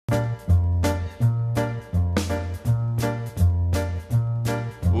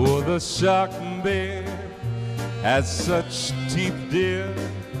the shark bed has such teeth, dear,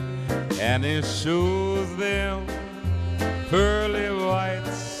 and it shows them pearly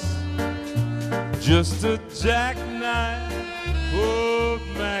whites. Just a jackknife of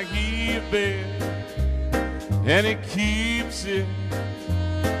Mackie's bed, and it keeps it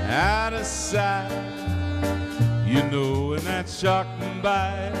out of sight. You know when that shark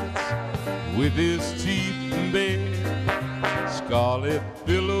bites with his teeth in bed, scarlet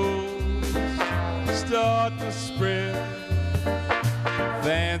billows start to spread.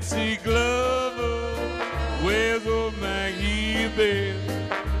 Fancy Glover wears old Mackie's bed,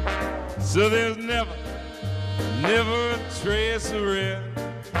 so there's never a trace of red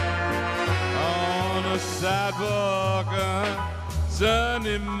on a sidewalk on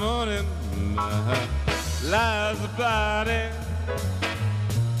Sunday morning. Lies a body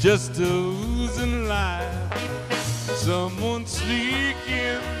just oozing life. Someone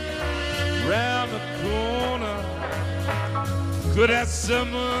sneaking round the corner. Could that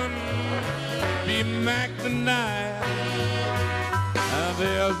someone be Mac tonight?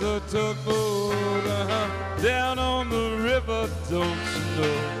 There's a tugboat down on the river, don't you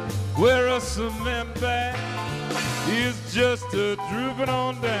know, where a cement bag is just a drooping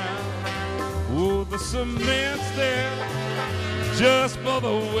on down. Oh, the cement's there just for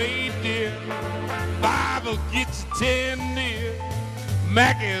the weight, dear. 5 will get you 10, dear.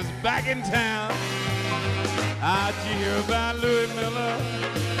 Mac is back in town. How'd you hear about Louis Miller?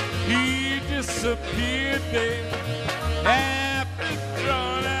 He disappeared, babe, after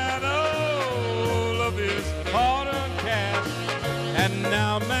throwing out all of his hard-earned cash. And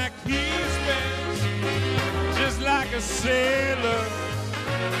now Mac, he spends just like a sailor.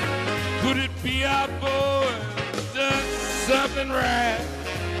 Could it be our boy done something right?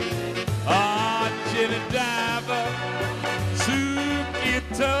 Ah, Jenny Diver, Suki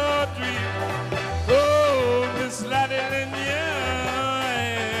Tawdry, oh, Miss Lottie Lanier,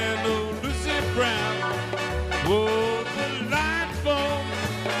 and oh, Lucy Brown. Oh, the line form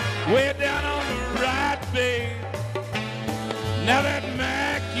way down on the right, babe. Now that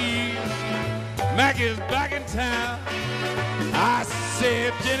Mac is back in town. I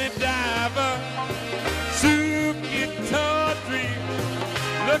said Jenny Diver, Suki Tawdry,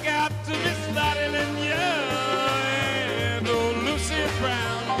 look out to Miss Lottie Lanier.